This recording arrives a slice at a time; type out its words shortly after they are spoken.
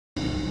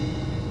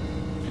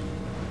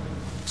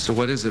So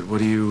what is it?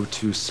 What are you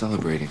two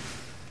celebrating?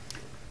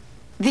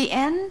 The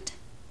end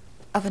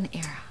of an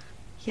era.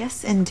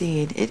 Yes,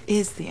 indeed. It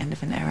is the end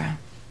of an era.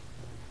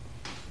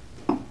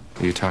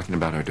 Are you talking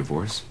about our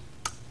divorce?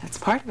 That's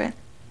part of it.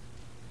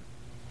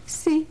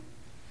 See?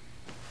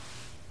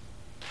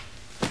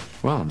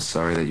 Well, I'm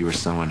sorry that you were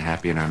so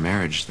unhappy in our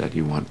marriage that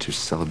you want to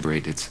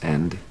celebrate its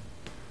end.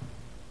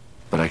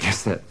 But I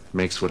guess that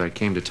makes what I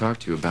came to talk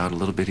to you about a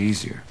little bit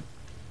easier.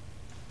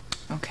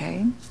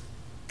 Okay.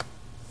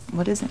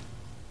 What is it?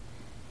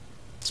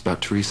 It's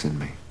about Theresa and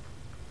me.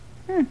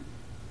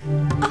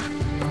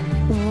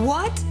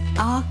 What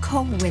a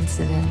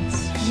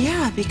coincidence.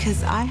 Yeah,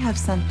 because I have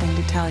something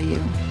to tell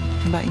you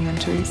about you and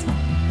Theresa.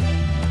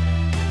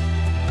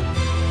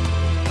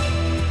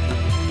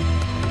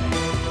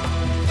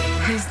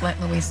 Please let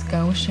Luis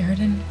go,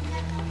 Sheridan.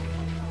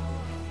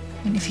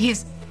 And if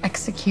he's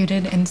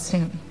executed and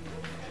soon,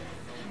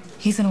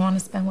 he's gonna want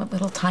to spend what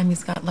little time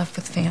he's got left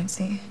with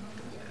Fancy.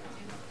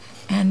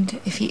 And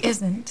if he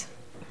isn't,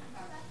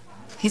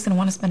 he's gonna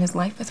want to spend his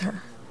life with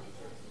her.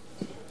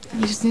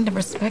 You just need to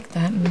respect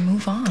that and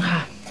move on.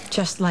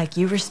 Just like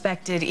you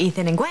respected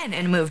Ethan and Gwen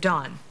and moved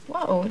on.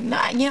 Whoa,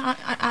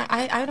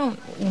 I don't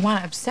want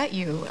to upset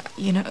you.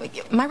 You know,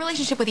 my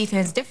relationship with Ethan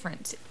is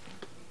different.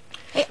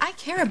 Hey, I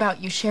care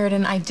about you,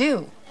 Sheridan, I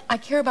do. I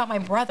care about my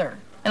brother,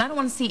 and I don't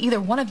want to see either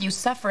one of you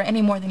suffer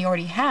any more than you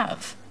already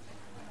have.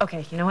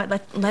 Okay, you know what?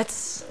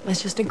 Let's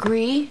just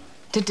agree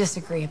to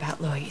disagree about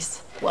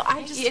Luis. Well,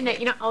 I just... You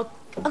know, I'll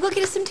go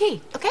get us some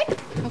tea, okay?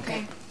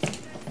 Okay.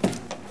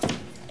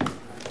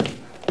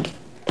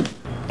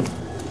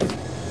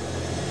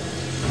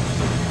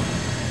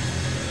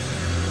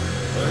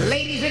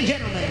 Ladies and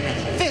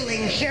gentlemen,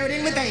 filling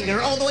Sheridan with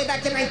anger all the way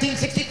back to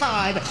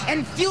 1965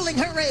 and fueling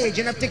her rage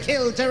enough to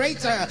kill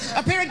Theresa,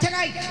 appearing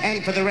tonight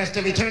and for the rest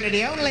of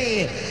eternity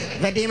only,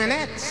 the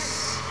Demonettes.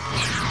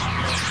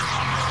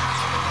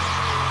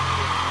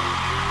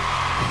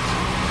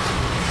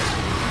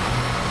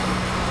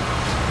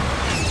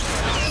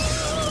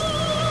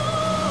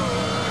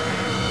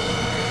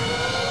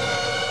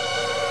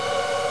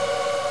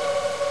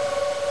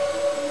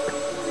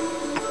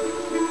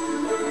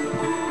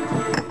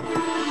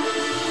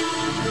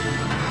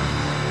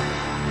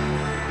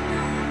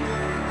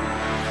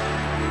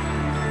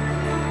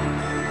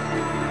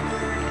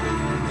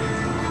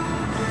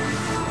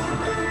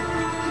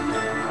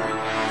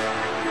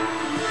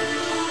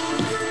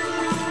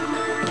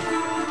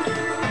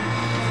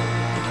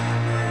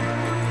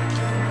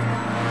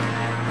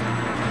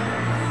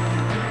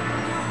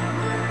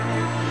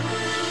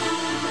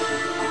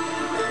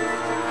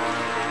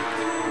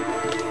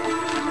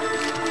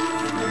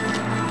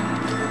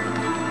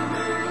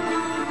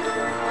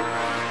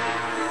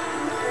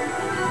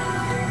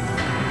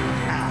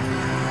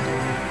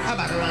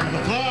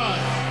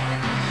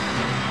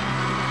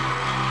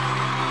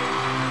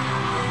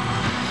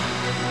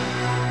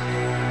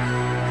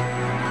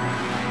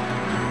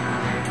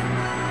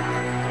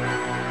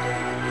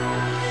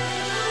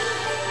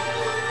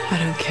 I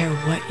don't care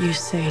what you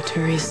say,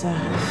 Theresa.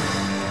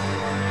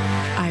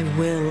 I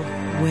will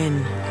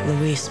win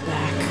Luis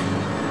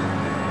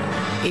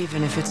back.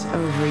 Even if it's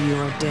over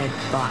your dead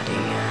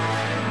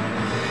body.